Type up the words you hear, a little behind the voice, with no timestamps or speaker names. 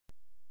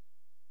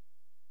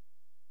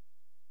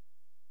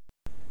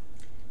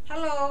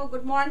Hello,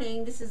 good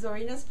morning. This is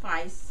Orina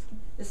Spice.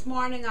 This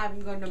morning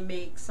I'm going to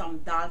make some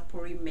dal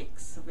puri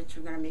mix, which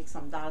we're going to make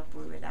some dal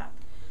puri with that.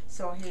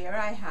 So here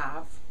I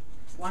have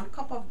 1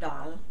 cup of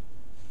dal.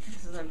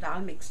 This is a dal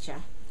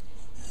mixture.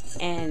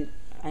 And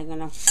I'm going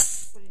to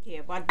put it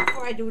here. But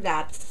before I do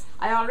that,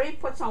 I already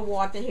put some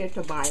water here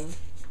to boil.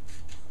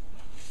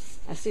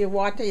 I see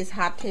water is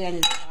hot here and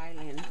it's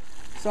boiling.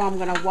 So I'm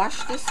going to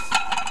wash this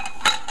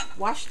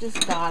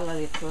dal a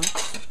little.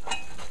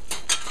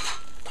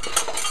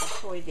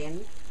 Throw it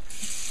in.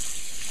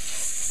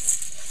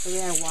 So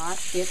then I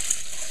wash it.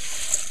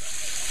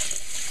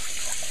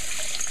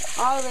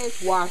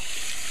 Always wash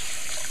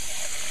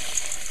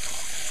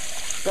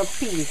the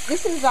peas.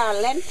 This is a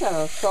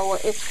lentil, so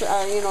it's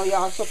you know, you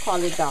also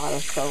call it dal.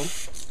 So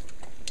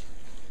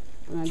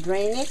I'm gonna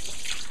drain it.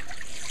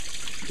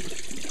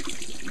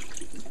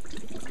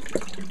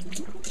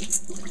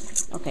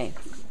 Okay,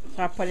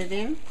 so I put it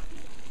in.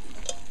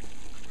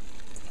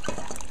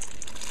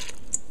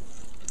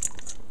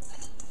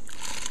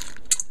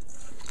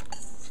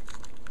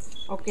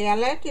 Okay, I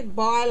let it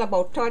boil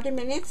about 30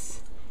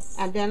 minutes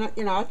and then,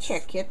 you know, I'll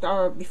check it,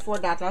 or before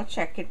that I'll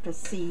check it to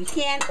see. You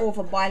can't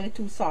over boil it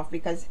too soft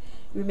because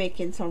we're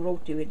making some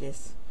roti with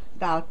this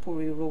dal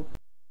puri roti.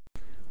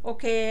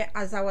 Okay,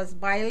 as I was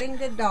boiling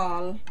the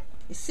dal,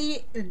 you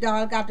see the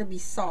dal got to be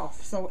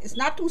soft, so it's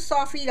not too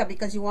soft either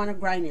because you want to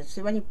grind it.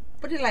 So when you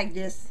put it like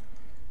this,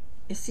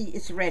 you see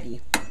it's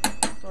ready,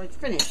 so it's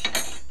finished.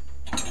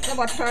 It's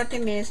about 30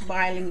 minutes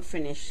boiling,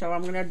 finished. So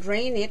I'm gonna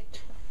drain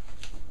it.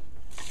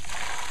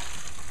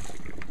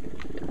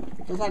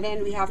 So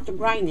then we have to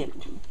grind it.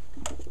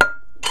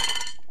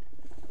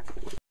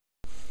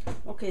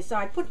 Okay, so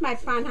I put my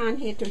pan on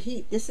here to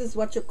heat. This is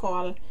what you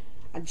call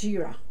a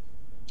jeera,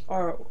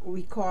 or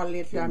we call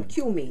it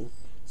cumin.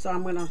 So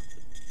I'm gonna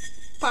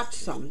patch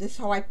some. This is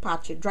how I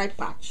patch it, dry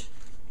patch.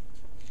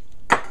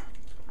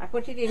 I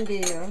put it in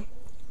there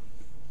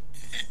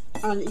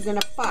and you're gonna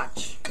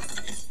patch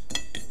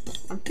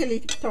until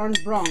it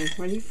turns brown.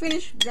 When you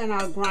finish, then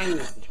I'll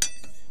grind it.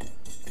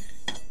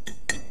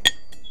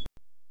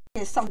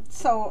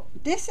 So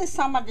this is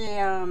some of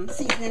the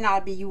seasoning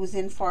I'll be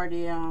using for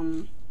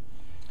the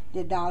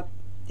dal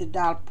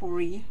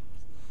puri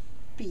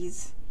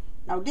peas.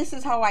 Now this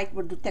is how I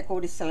would take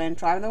out the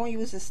cilantro. I don't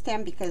use the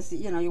stem because,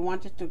 you know, you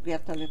want it to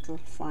get a little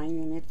fine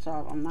in it,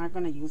 so I'm not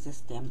going to use the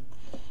stem.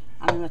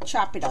 I'm going to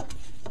chop it up.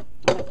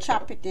 I'm going to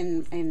chop it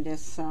in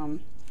this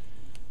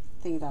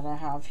thing that I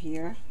have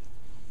here.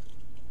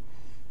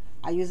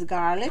 I use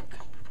garlic,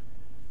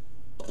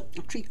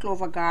 3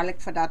 cloves of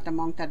garlic for that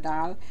amount of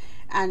dal,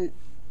 and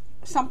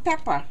some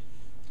pepper.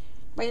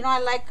 But you know, I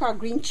like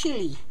green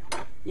chili.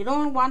 You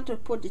don't want to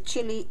put the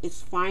chili,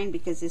 it's fine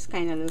because it's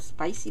kind of a little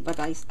spicy, but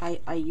I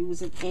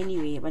use it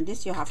anyway. But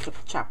this you have to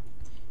chop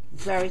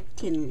very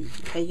thinly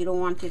because you don't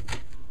want it,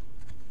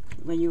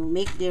 when you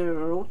make the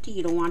roti,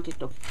 you don't want it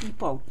to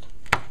peep out.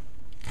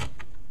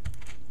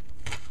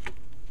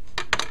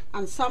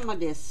 And some of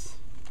this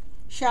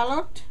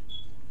shallot,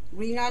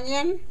 green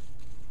onion,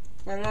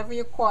 whatever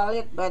you call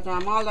it, but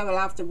all that will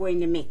have to go in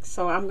the mix.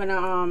 So I'm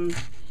gonna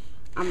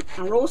I'm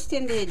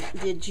roasting the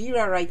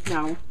jeera right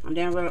now, and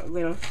then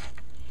we'll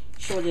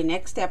show the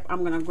next step.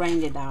 I'm gonna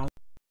grind the dal.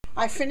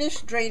 I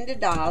finished draining the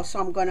dal, so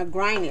I'm gonna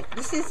grind it.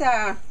 This is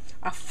a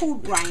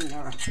food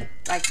grinder,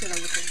 like, you know,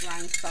 you can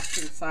grind stuff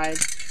inside,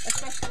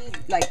 especially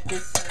like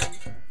this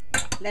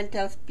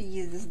lentils,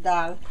 peas, this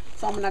dal.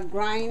 So I'm gonna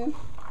grind.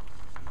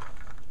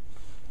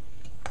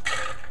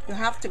 You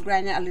have to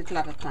grind it a little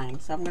at a time.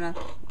 So I'm gonna,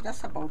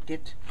 that's about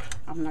it.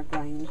 I'm gonna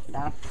grind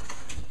that,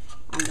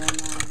 and then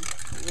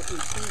you can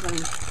see them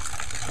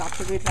start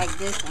to do it like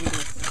this and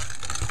this.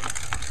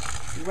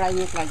 Grind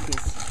it like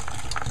this.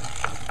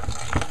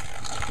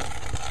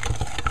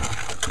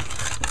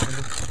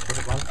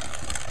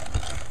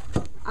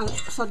 And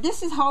so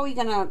this is how we're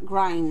gonna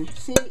grind.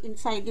 See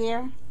inside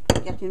there,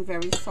 getting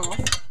very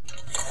soft.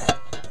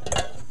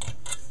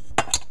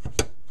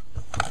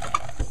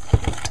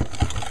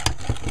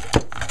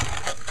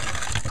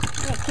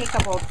 Take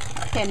about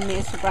 10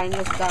 minutes to grind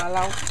this dal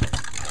out.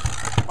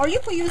 Or you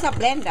could use a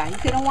blender.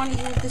 If you don't want to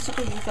use this, you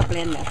could use a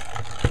blender.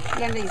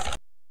 Blender is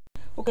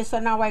okay. So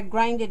now I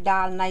grind the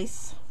dal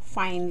nice,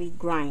 finely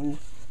grind,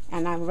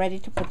 and I'm ready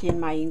to put in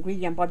my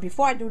ingredient. But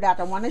before I do that,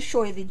 I want to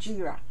show you the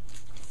jeera.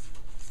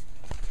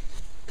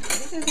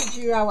 This is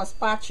the jeera I was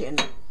patching.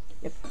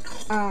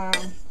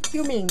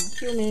 Cumin,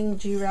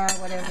 jeera,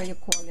 whatever you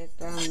call it.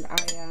 And I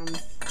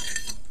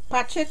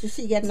patch it to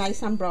see it get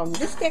nice and brown.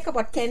 Just take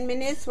about 10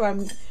 minutes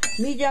from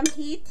medium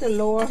heat to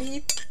lower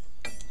heat,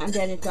 and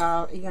then you're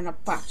gonna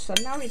patch. So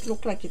now it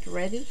looks like it's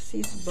ready. See,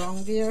 it's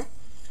brown there,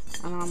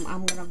 and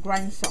I'm gonna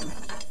grind some.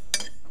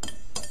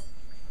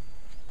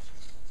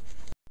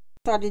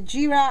 So the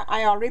jeera,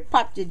 I already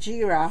patched the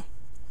jeera,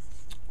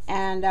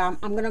 and I'm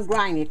gonna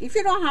grind it. If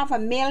you don't have a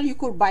mill, you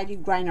could buy the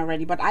grind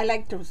already, but I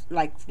like to,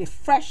 like the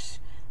fresh,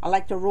 I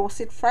like to roast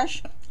it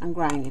fresh and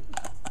grind it.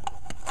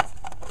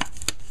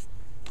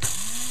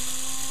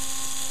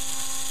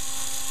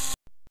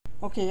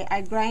 Okay,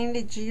 I grind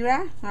the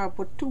jeera. I'll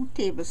put 2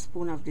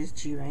 tablespoons of this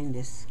jeera in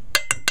this.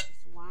 This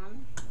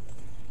one.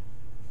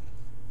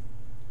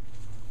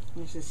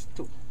 This is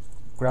 2.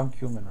 Ground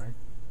cumin, right?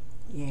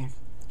 Yeah,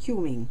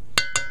 cumin.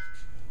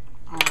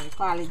 I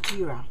call it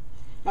jeera.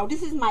 Now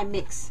this is my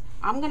mix.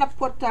 I'm gonna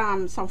put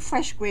some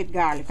fresh grated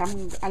garlic.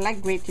 I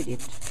like grated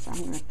it, so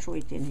I'm gonna throw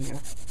it in here.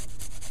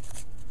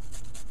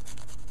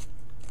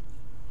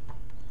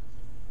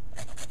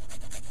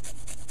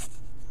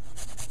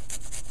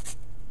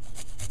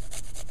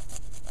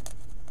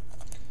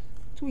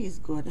 Two is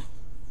good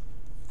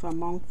for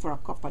amount for a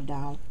cup of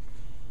dal.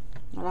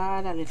 I'll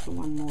add a little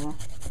one more.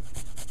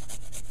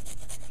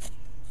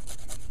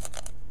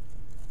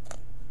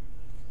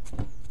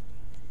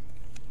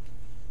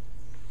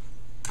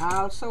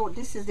 Also,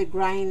 this is the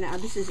grind.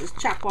 This is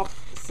chop up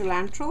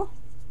cilantro.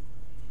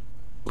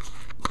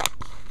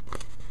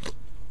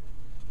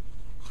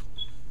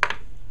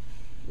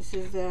 This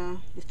is the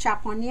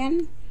chopped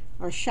onion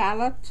or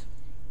shallot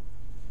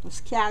or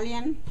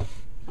scallion,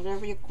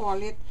 whatever you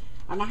call it.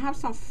 And I have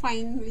some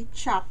finely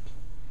chopped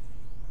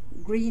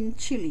green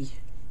chili.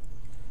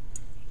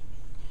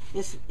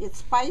 It's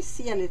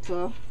spicy a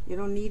little. You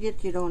don't need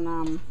it. You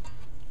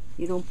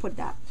don't put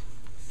that.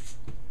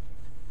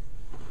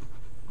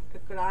 You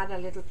could add a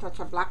little touch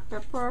of black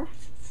pepper.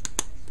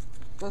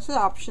 This is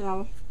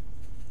optional.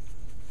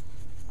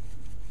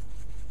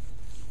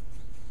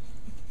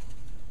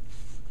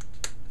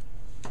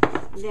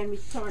 And then we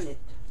turn it.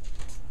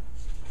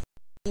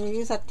 And we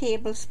use a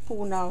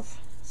tablespoon of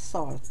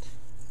salt.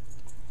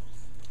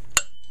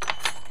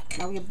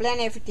 Now we blend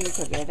everything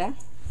together.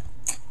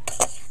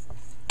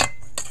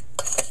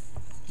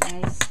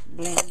 Nice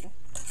blend.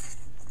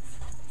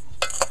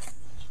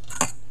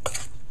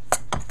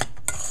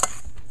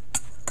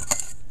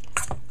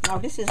 Now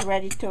this is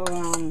ready to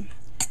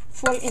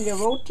full in the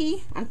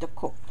roti and to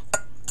cook.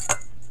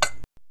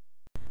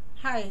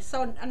 Hi,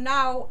 so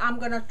now I'm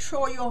gonna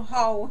show you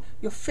how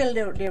you fill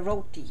the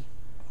roti.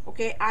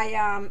 Okay,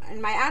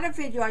 in my other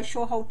video I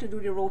show how to do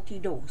the roti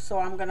dough, so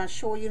I'm gonna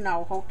show you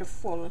now how to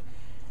fill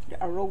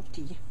a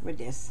roti with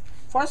this.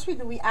 First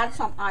we add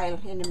some oil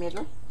in the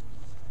middle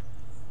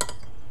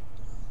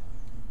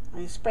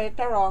and you spread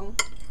it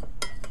around.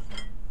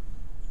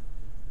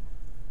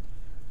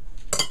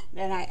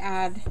 Then I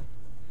add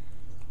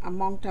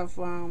amount of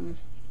in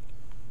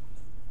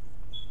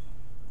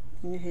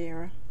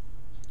here.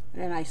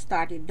 And then I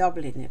started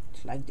doubling it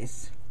like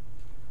this.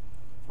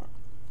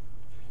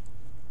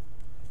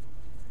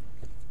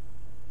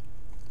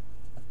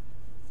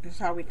 This is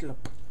how it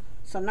looks.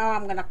 So now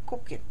I'm gonna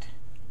cook it.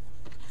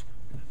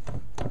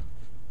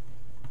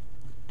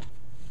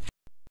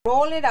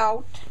 Roll it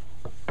out.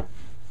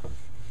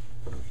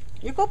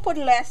 You could put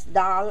less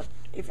dal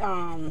if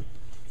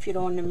you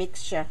don't want the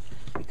mixture,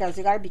 because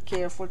you gotta be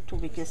careful too,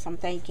 because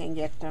sometimes you can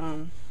get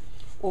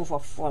over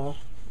full.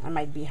 It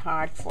might be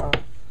hard for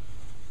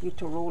you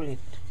to roll it.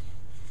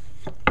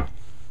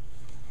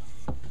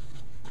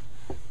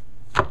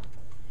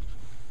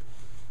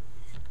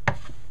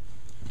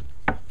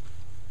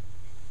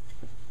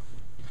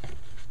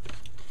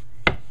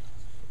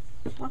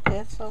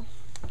 Okay, so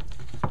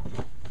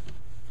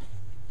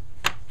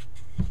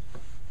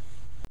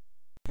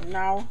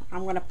now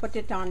I'm going to put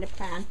it on the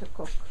pan to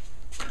cook.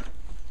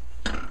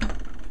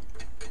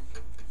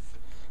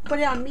 Put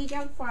it on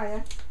medium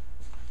fire.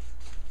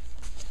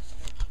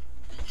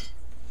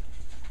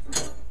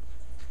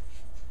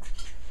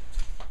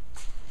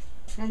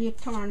 Then you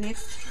turn it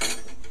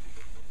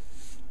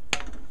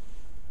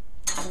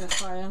to the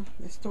fire.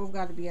 The stove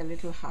got to be a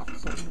little hot,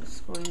 so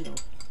it's going low.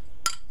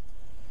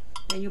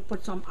 Then you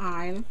put some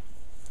oil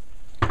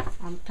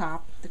on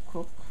top to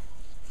cook.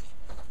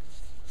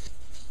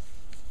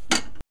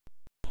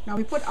 Now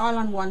we put oil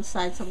on one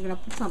side, so I'm going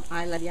to put some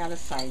oil on the other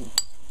side.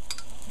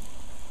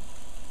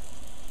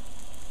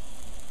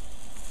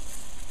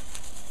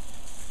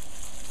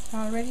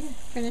 Already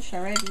finished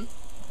already.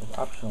 It's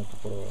optional to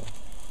put oil.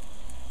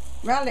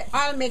 Well,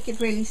 I'll make it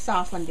really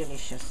soft and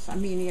delicious. I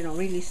mean, you know,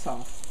 really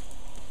soft.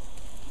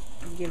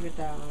 Give it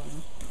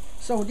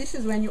so this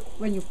is when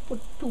you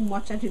put too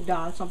much of the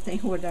dal, something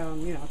would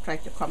you know, try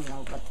to come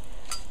out. But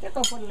you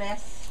can put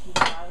less.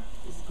 Dal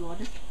is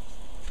good.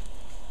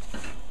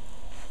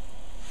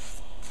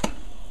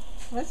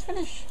 Let's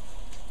finish.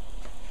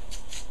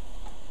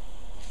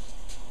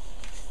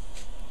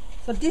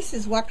 So this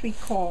is what we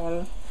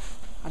call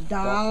a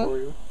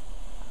dal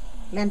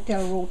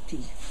lentil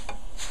roti.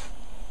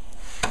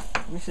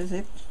 This is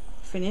it,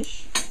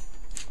 finish.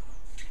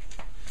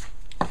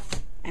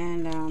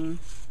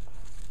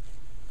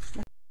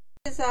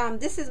 And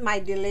this is my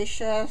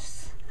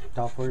delicious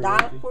Dahl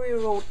puri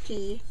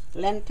roti,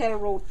 lentil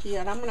roti,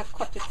 and I'm gonna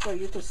cut it for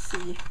you to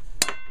see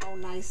how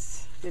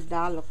nice the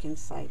dal look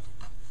inside.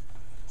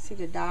 See,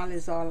 the dal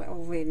is all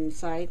over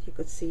inside. You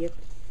could see it.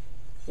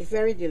 It's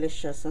very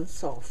delicious and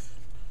soft,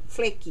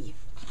 flaky.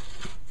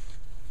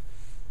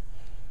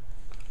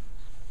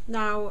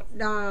 Now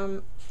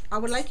I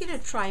would like you to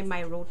try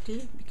my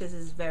roti because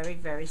it's very,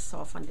 very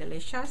soft and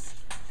delicious,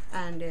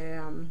 and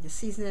the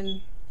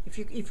seasoning If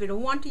you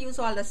don't want to use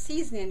all the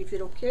seasoning, if you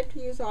don't care to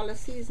use all the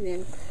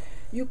seasoning,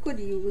 you could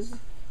use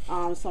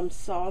some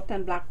salt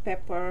and black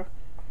pepper.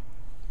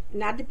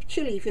 Not the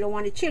chili if you don't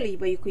want the chili,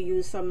 but you could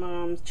use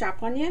some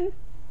chopped onion,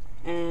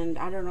 and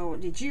I don't know,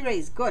 the jeera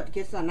is good,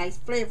 gets a nice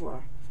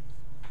flavor.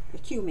 The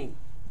cumin.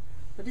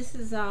 So this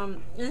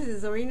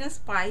is Arena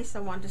Spice. I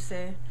want to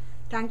say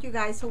thank you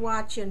guys for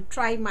watching.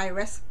 Try my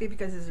recipe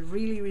because it's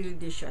really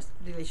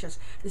delicious.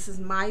 This is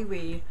my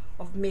way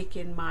of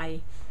making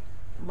my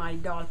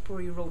Dahl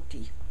puri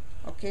roti.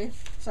 Okay,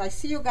 so I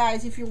see you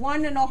guys. If you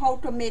want to know how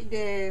to make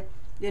the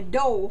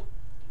dough,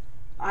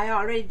 I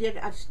already did.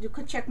 You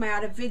could check my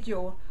other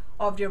video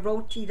of the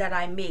roti that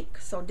I make.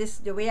 So this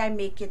the way I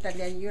make it, and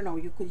then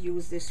you could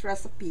use this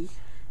recipe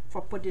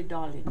for put the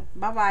Dahl in.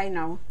 Bye bye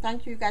now.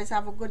 Thank you guys.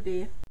 Have a good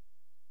day.